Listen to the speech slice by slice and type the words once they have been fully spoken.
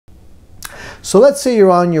So let's say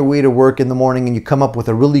you're on your way to work in the morning and you come up with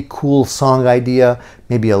a really cool song idea,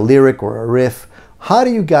 maybe a lyric or a riff. How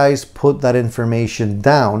do you guys put that information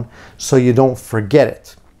down so you don't forget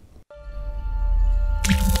it?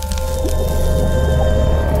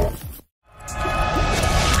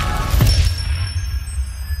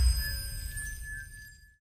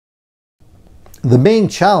 The main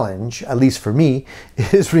challenge, at least for me,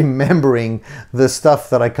 is remembering the stuff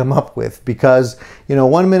that I come up with, because, you know,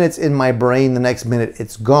 1 minute's in my brain, the next minute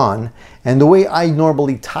it's gone. And the way I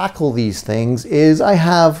normally tackle these things is I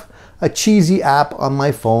have a cheesy app on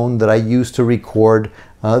my phone that I use to record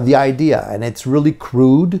the idea, and it's really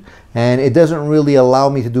crude and it doesn't really allow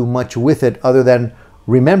me to do much with it other than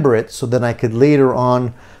remember it, so then I could later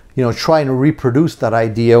on, you know, try and reproduce that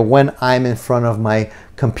idea when I'm in front of my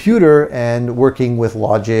computer and working with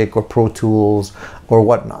Logic or Pro Tools or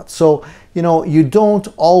whatnot. So, you know, you don't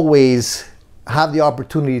always have the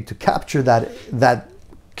opportunity to capture that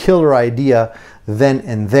killer idea then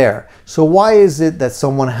and there. So why is it that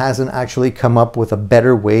someone hasn't actually come up with a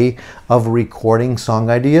better way of recording song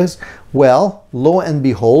ideas? Well, lo and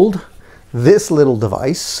behold, this little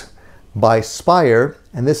device by Spire,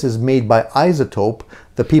 and this is made by iZotope,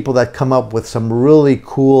 the people that come up with some really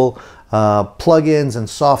cool plugins and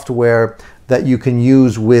software that you can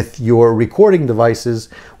use with your recording devices.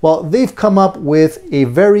 Well, they've come up with a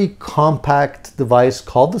very compact device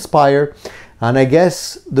called the Spire, and I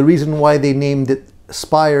guess the reason why they named it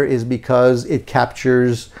Spire is because it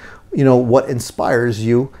captures, you know, what inspires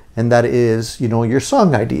you, and that is, you know, your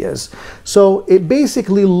song ideas. So it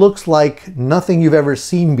basically looks like nothing you've ever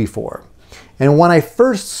seen before. And when I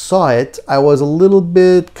first saw it, I was a little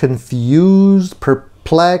bit confused,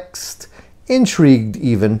 perplexed, intrigued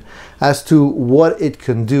even, as to what it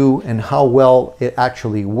can do and how well it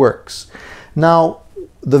actually works. Now,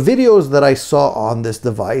 the videos that I saw on this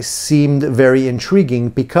device seemed very intriguing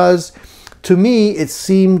because to me, it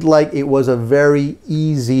seemed like it was a very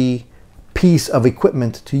easy piece of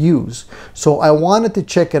equipment to use. So I wanted to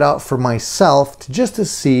check it out for myself just to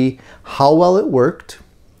see how well it worked,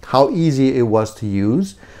 how easy it was to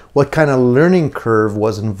use, what kind of learning curve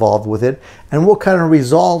was involved with it, and what kind of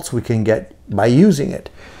results we can get by using it.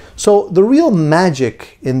 So the real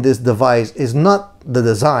magic in this device is not the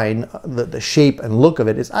design, the shape and look of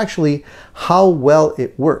it. It's actually how well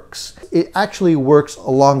it works. It actually works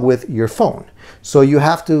along with your phone. So you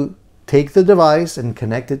have to take the device and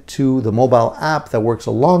connect it to the mobile app that works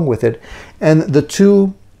along with it, and the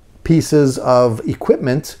two pieces of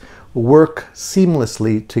equipment work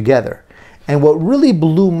seamlessly together. And what really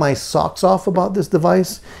blew my socks off about this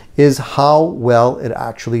device is how well it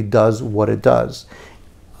actually does what it does.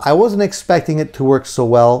 I wasn't expecting it to work so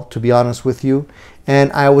well, to be honest with you,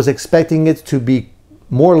 and I was expecting it to be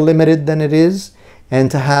more limited than it is and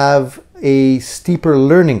to have a steeper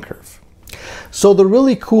learning curve. So the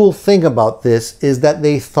really cool thing about this is that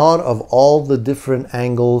they thought of all the different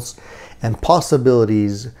angles and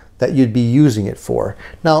possibilities that you'd be using it for.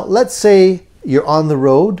 Now, let's say you're on the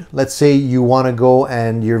road. Let's say you want to go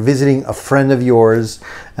and you're visiting a friend of yours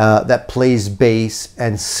that plays bass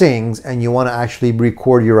and sings, and you want to actually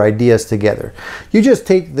record your ideas together. You just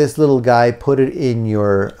take this little guy, put it in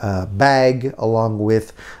your bag along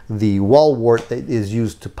with the wall wart that is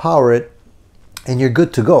used to power it, and you're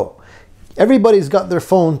good to go. Everybody's got their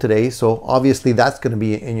phone today, so obviously that's going to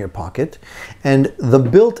be in your pocket. And the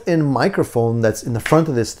built-in microphone that's in the front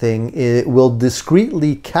of this thing, it will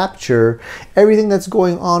discreetly capture everything that's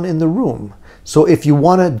going on in the room. So if you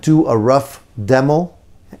want to do a rough demo,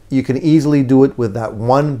 you can easily do it with that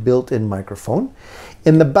one built-in microphone.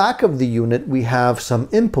 In the back of the unit, we have some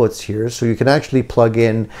inputs here, so you can actually plug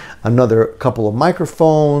in another couple of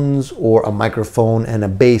microphones, or a microphone and a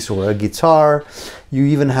bass or a guitar. You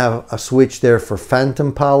even have a switch there for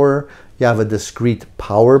phantom power. You have a discrete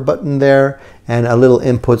power button there and a little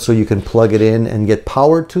input so you can plug it in and get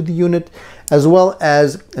power to the unit, as well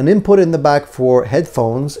as an input in the back for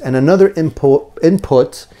headphones and another input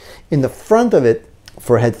in the front of it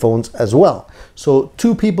for headphones as well. So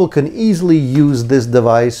two people can easily use this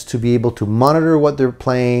device to be able to monitor what they're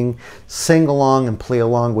playing, sing along and play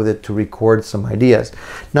along with it to record some ideas.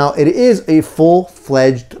 Now, it is a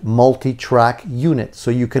full-fledged multi-track unit, so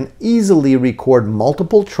you can easily record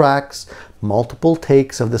multiple tracks, multiple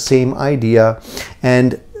takes of the same idea.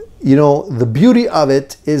 And you know, the beauty of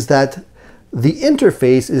it is that the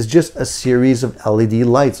interface is just a series of LED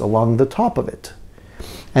lights along the top of it.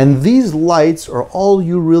 And these lights are all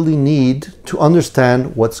you really need to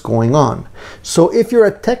understand what's going on. So if you're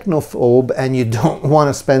a technophobe and you don't want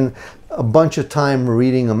to spend a bunch of time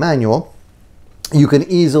reading a manual, you can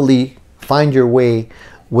easily find your way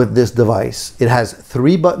with this device. It has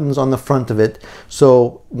 3 buttons on the front of it.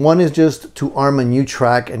 So one is just to arm a new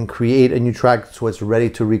track and create a new track so it's ready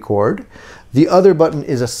to record. The other button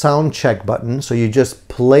is a sound check button. So you just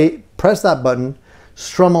press that button,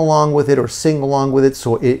 strum along with it or sing along with it,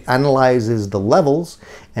 so it analyzes the levels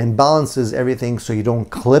and balances everything so you don't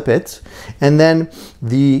clip it. And then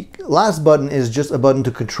the last button is just a button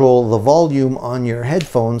to control the volume on your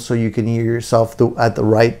headphones so you can hear yourself at the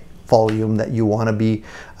right volume that you want to be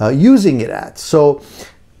using it at. So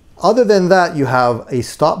other than that, you have a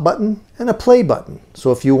stop button and a play button.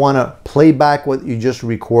 So if you want to play back what you just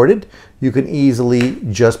recorded, you can easily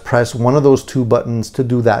just press one of those 2 buttons to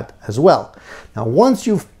do that as well. Now, once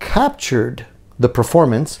you've captured the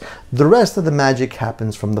performance, the rest of the magic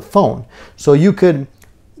happens from the phone. So you could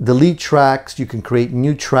delete tracks, you can create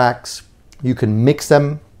new tracks, you can mix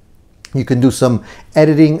them, you can do some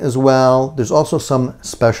editing as well. There's also some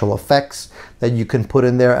special effects that you can put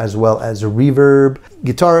in there, as well as reverb,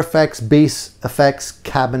 guitar effects, bass effects,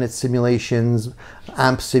 cabinet simulations,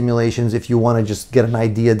 amp simulations. If you want to just get an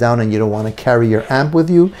idea down and you don't want to carry your amp with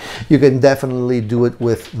you, you can definitely do it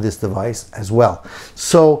with this device as well.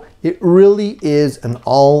 So it really is an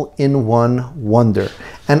all-in-one wonder.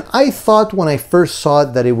 And I thought when I first saw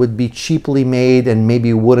it that it would be cheaply made and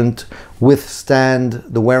maybe wouldn't withstand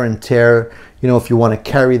the wear and tear, you know, if you want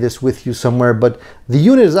to carry this with you somewhere. But the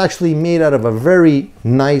unit is actually made out of a very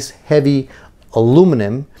nice, heavy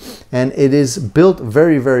aluminum, and it is built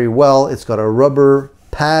very, very well. It's got a rubber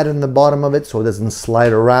pad in the bottom of it so it doesn't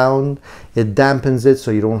slide around. It dampens it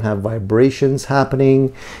so you don't have vibrations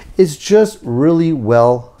happening. It's just really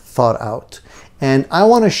well thought out. And I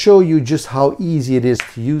want to show you just how easy it is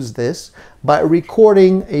to use this by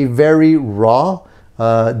recording a very raw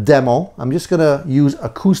demo. I'm just gonna use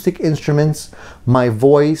acoustic instruments, my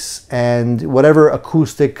voice, and whatever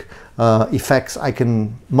acoustic effects I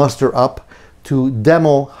can muster up to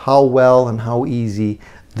demo how well and how easy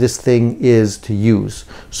this thing is to use.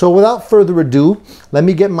 So without further ado, let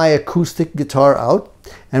me get my acoustic guitar out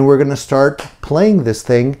and we're gonna start playing this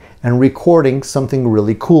thing and recording something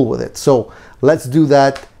really cool with it. So let's do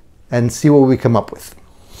that and see what we come up with.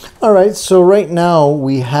 All right, so right now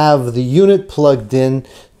we have the unit plugged in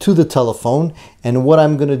to the telephone, and what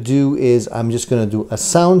I'm going to do is I'm just going to do a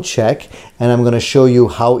sound check, and I'm going to show you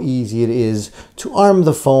how easy it is to arm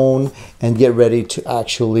the phone and get ready to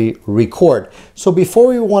actually record. So before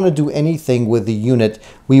we want to do anything with the unit,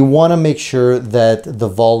 we want to make sure that the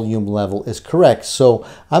volume level is correct. So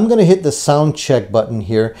I'm going to hit the sound check button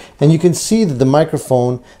here, and you can see that the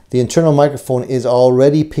microphone, the internal microphone, is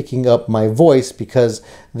already picking up my voice because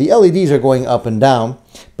the LEDs are going up and down.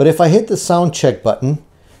 But if I hit the sound check button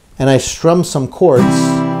and I strum some chords,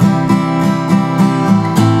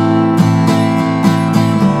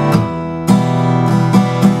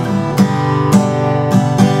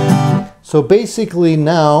 so basically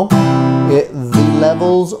now the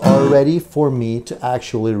levels are ready for me to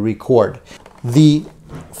actually record. The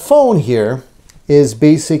phone here is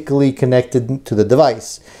basically connected to the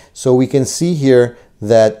device. So we can see here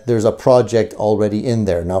that there's a project already in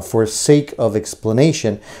there. Now, for sake of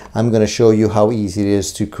explanation, I'm going to show you how easy it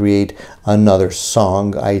is to create another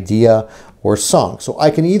song idea or song. So I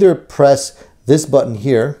can either press this button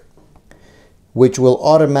here, which will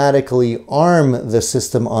automatically arm the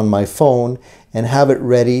system on my phone and have it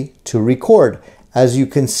ready to record. As you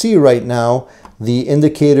can see right now, the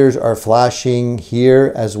indicators are flashing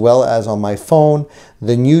here as well as on my phone.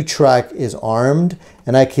 The new track is armed,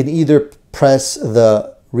 and I can either press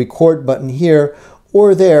the record button here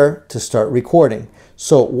or there to start recording.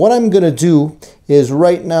 So what I'm going to do is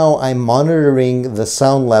right now I'm monitoring the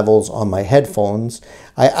sound levels on my headphones.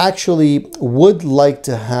 I actually would like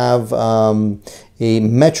to have a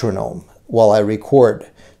metronome while I record.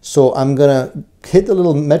 So I'm going to hit the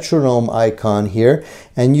little metronome icon here,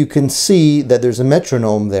 and you can see that there's a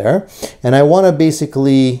metronome there, and I want to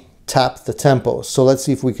basically tap the tempo. So let's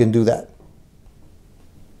see if we can do that.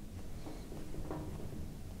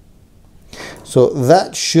 So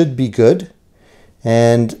that should be good,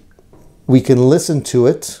 and we can listen to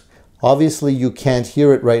it. Obviously you can't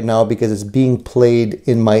hear it right now because it's being played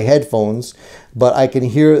in my headphones, but I can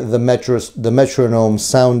hear the metronome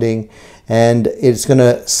sounding, and it's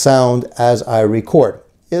gonna sound as I record.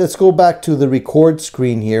 Let's go back to the record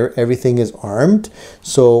screen here. Everything is armed,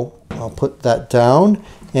 so I'll put that down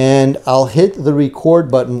and I'll hit the record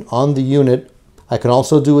button on the unit. I can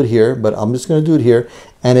also do it here, but I'm just going to do it here,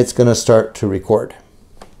 and it's going to start to record.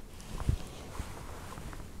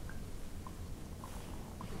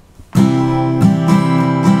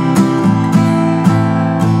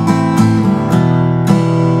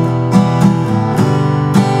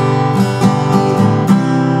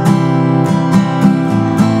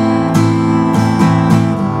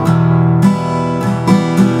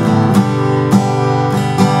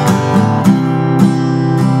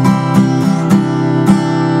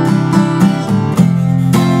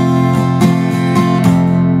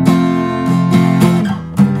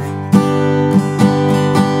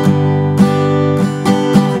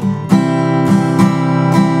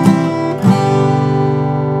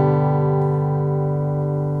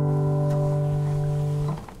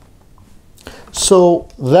 So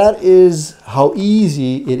that is how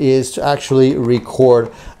easy it is to actually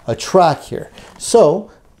record a track here. So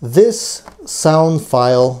this sound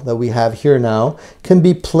file that we have here now can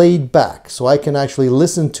be played back. So I can actually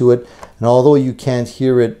listen to it, and although you can't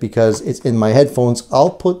hear it because it's in my headphones, I'll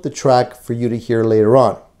put the track for you to hear later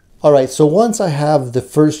on. All right, so once I have the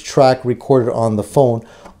first track recorded on the phone,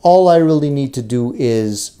 all I really need to do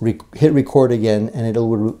is hit record again, and it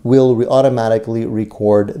will automatically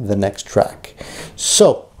record the next track.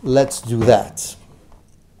 So let's do that.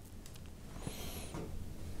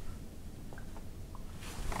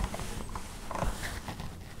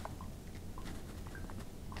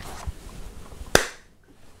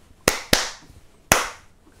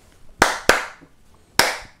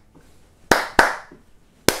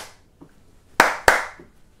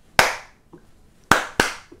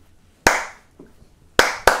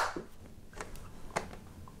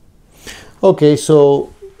 Okay,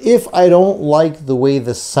 so if I don't like the way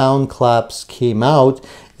the sound claps came out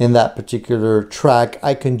in that particular track,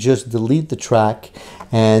 I can just delete the track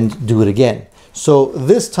and do it again. So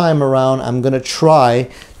this time around, I'm going to try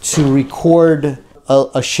to record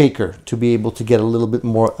a shaker to be able to get a little bit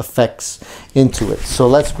more effects into it. So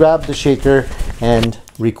let's grab the shaker and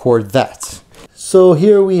record that. So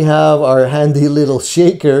here we have our handy little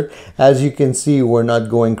shaker. As you can see, we're not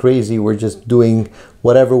going crazy. We're just doing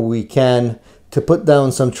whatever we can to put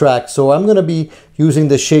down some tracks. So I'm going to be using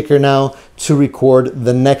the shaker now to record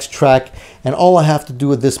the next track. And all I have to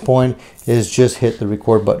do at this point is just hit the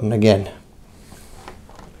record button again.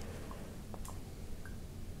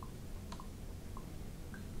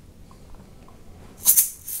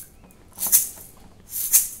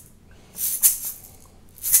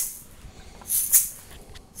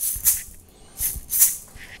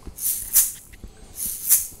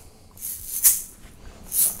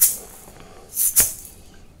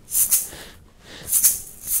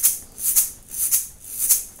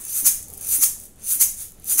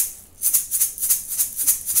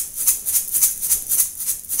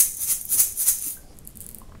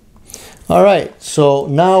 All right, so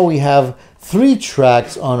now we have 3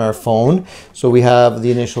 tracks on our phone. So we have the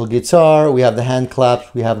initial guitar, we have the hand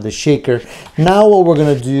claps, we have the shaker. Now what we're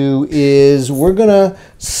gonna do is we're gonna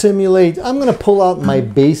simulate, I'm gonna pull out my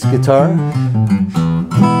bass guitar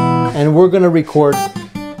and we're gonna record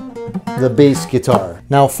the bass guitar.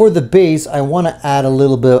 Now for the bass, I wanna add a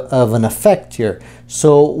little bit of an effect here.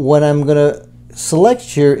 So what I'm gonna select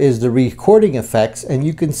here is the recording effects, and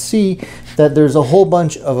you can see that there's a whole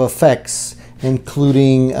bunch of effects,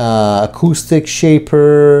 including acoustic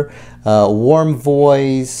shaper, warm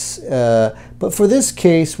voice, but for this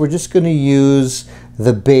case we're just going to use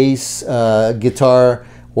the bass guitar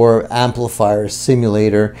or amplifier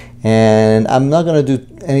simulator, and I'm not going to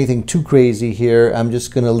do anything too crazy here. I'm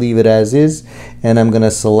just going to leave it as is, and I'm going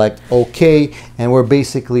to select OK, and we're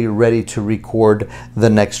basically ready to record the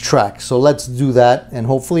next track. So let's do that, and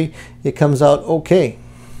hopefully it comes out okay.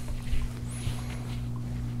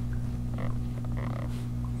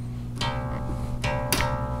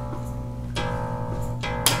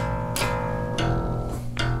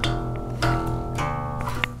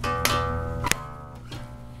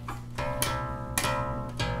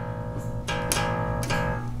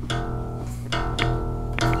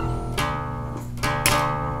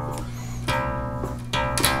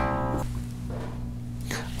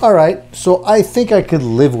 All right, so I think I could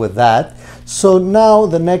live with that. So now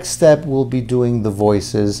the next step will be doing the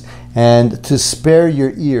voices, and to spare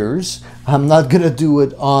your ears, I'm not gonna do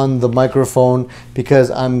it on the microphone because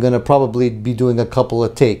I'm gonna probably be doing a couple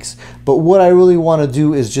of takes. But what I really wanna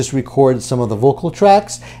do is just record some of the vocal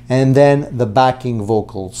tracks and then the backing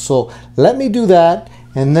vocals. So let me do that,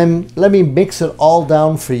 and then let me mix it all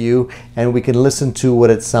down for you, and we can listen to what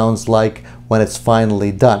it sounds like when it's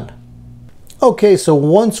finally done. Okay, so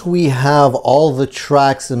once we have all the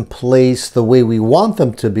tracks in place the way we want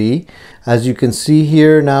them to be, as you can see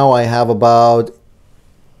here now, I have about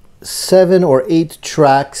 7 or 8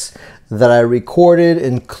 tracks that I recorded,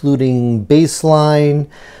 including bass line,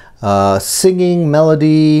 singing,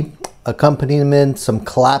 melody, accompaniment, some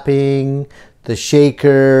clapping, the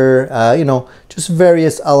shaker, you know, just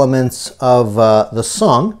various elements of the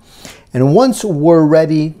song. And once we're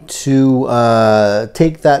ready to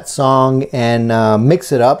take that song and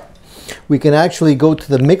mix it up, we can actually go to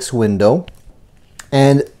the mix window.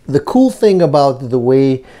 And the cool thing about the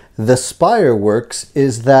way the Spire works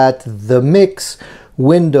is that the mix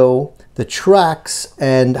window, the tracks,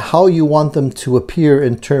 and how you want them to appear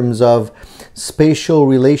in terms of spatial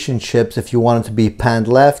relationships, if you want it to be panned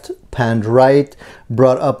left, panned right,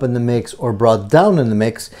 brought up in the mix, or brought down in the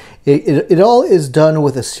mix. It all is done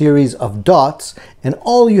with a series of dots, and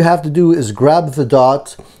all you have to do is grab the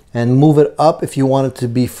dot and move it up if you want it to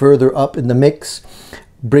be further up in the mix.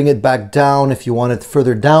 Bring it back down if you want it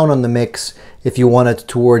further down on the mix. If you want it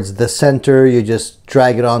towards the center, you just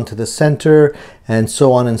drag it onto the center, and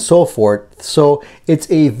so on and so forth. So it's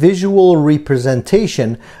a visual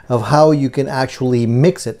representation of how you can actually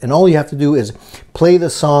mix it. And all you have to do is play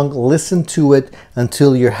the song, listen to it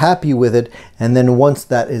until you're happy with it, and then once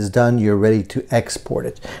that is done, you're ready to export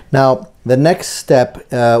it. Now, the next step,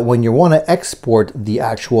 when you want to export the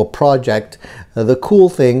actual project, the cool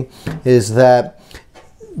thing is that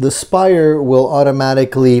the Spire will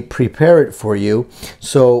automatically prepare it for you.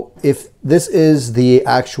 So if this is the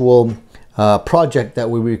actual project that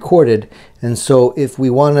we recorded, and so if we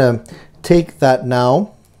want to take that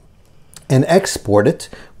now and export it,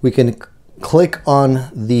 we can click on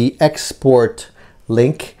the export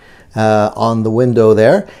link on the window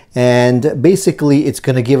there, and basically it's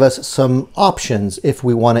going to give us some options if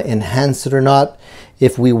we want to enhance it or not,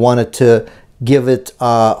 if we wanted to give it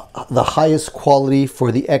the highest quality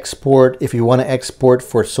for the export, if you want to export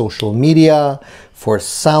for social media, for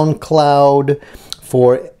SoundCloud,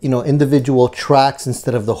 for individual tracks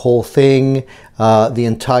instead of the whole thing, the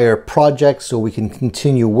entire project, so we can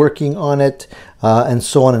continue working on it, and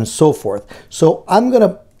so on and so forth. So I'm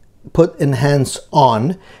gonna put enhance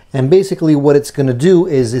on, and basically what it's gonna do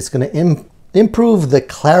is it's gonna improve the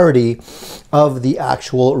clarity of the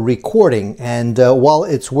actual recording. And while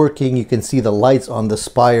it's working, you can see the lights on the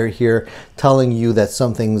Spire here telling you that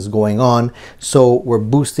something's going on. So we're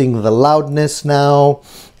boosting the loudness now,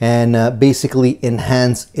 and basically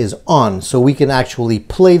enhance is on. So we can actually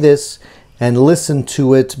play this and listen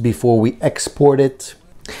to it before we export it.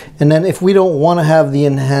 And then if we don't want to have the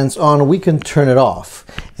enhance on, we can turn it off.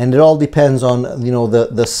 And it all depends on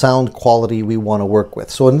the sound quality we want to work with.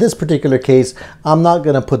 So in this particular case, I'm not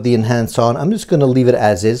going to put the enhance on. I'm just going to leave it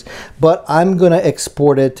as is, but I'm going to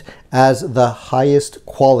export it as the highest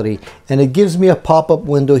quality. And it gives me a pop-up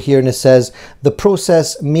window here, and it says the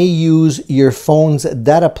process may use your phone's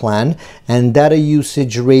data plan and data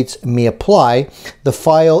usage rates may apply. The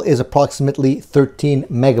file is approximately 13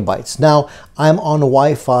 megabytes. Now I'm on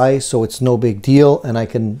Wi-Fi, so it's no big deal, and I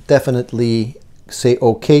can definitely say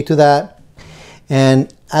okay to that.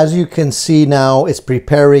 And as you can see now, it's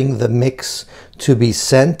preparing the mix to be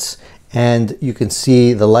sent, and you can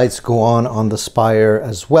see the lights go on the Spire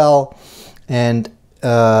as well. And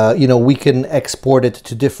we can export it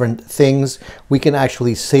to different things. We can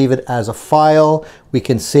actually save it as a file. We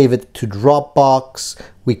can save it to Dropbox.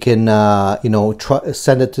 We can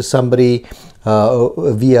send it to somebody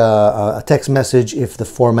via a text message if the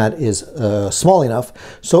format is small enough.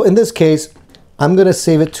 So in this case, I'm going to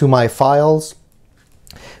save it to my files.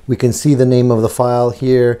 We can see the name of the file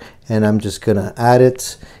here, and I'm just going to add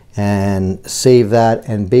it and save that,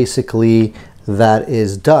 and basically that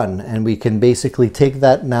is done. And we can basically take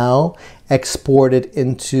that now, export it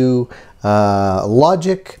into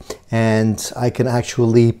Logic, and I can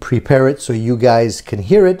actually prepare it so you guys can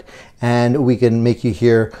hear it, and we can make you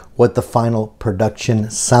hear what the final production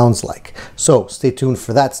sounds like. So stay tuned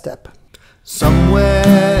for that step.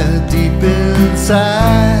 Somewhere deep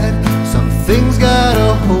inside, something's got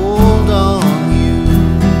a hold on you,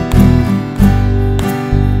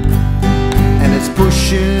 and it's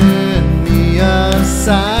pushing me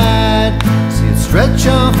aside. See it stretch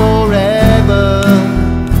on forever,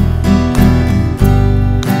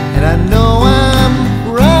 and I know I'm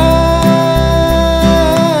right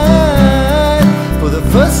for the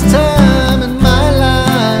first time in my life.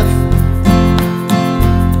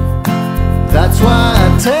 That's why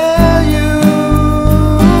I tell you,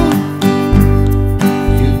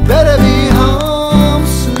 you better be home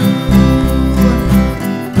soon.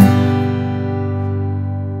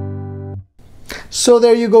 So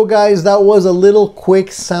there you go, guys. That was a little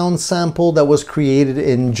quick sound sample that was created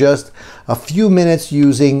in just a few minutes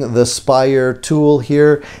using the Spire tool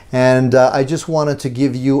here. And I just wanted to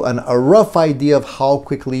give you a rough idea of how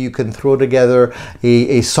quickly you can throw together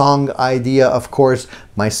a song idea. Of course,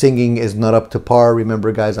 my singing is not up to par.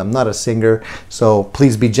 Remember, guys, I'm not a singer, so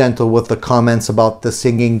please be gentle with the comments about the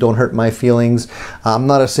singing. Don't hurt my feelings. I'm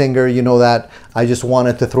not a singer, you know that. I just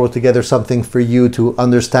wanted to throw together something for you to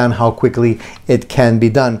understand how quickly it can be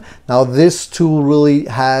done. Now, this tool really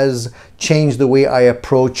has changed the way I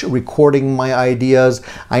approach recording my ideas.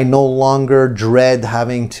 I no longer dread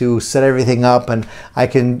having to set everything up, and I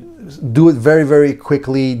can do it very, very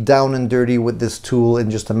quickly, down and dirty with this tool in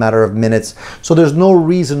just a matter of minutes. So there's no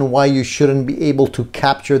reason why you shouldn't be able to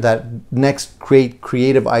capture that next great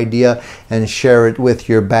creative idea and share it with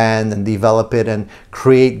your band and develop it and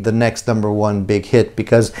create the next #1 big hit,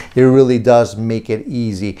 because it really does make it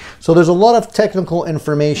easy. So there's a lot of technical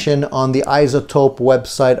information on the iZotope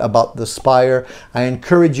website about the Spire. I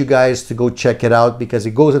encourage you guys to go check it out because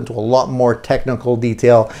it goes into a lot more technical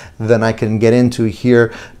detail than I can get into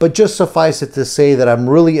here. But just suffice it to say that I'm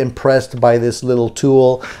really impressed by this little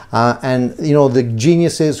tool, and you know, the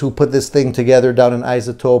geniuses who put this thing together down in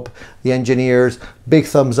iZotope, the engineers, big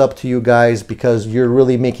thumbs up to you guys, because you're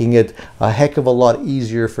really making it a heck of a lot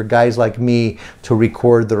easier for guys like me to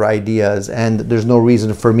record their ideas, and there's no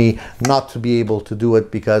reason for me not to be able to do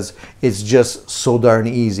it because it's just so darn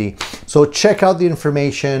easy. So check out the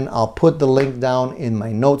information. I'll put the link down in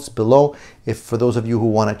my notes below if for those of you who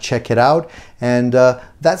want to check it out. And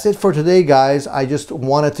that's it for today, guys. I just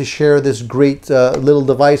wanted to share this great little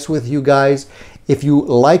device with you guys. If you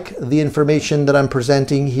like the information that I'm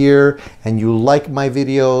presenting here and you like my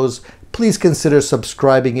videos, please consider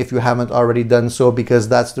subscribing if you haven't already done so, because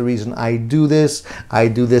that's the reason I do this. I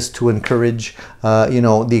do this to encourage, you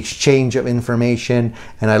know, the exchange of information.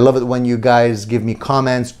 And I love it when you guys give me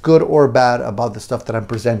comments, good or bad, about the stuff that I'm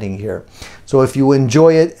presenting here. So if you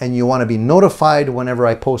enjoy it and you want to be notified whenever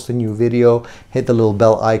I post a new video, hit the little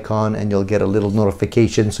bell icon and you'll get a little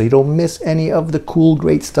notification so you don't miss any of the cool,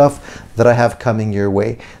 great stuff that I have coming your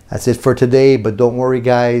way. That's it for today, but don't worry,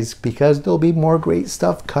 guys, because there'll be more great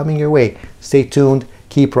stuff coming your way. Stay tuned,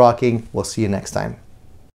 keep rocking. We'll see you next time.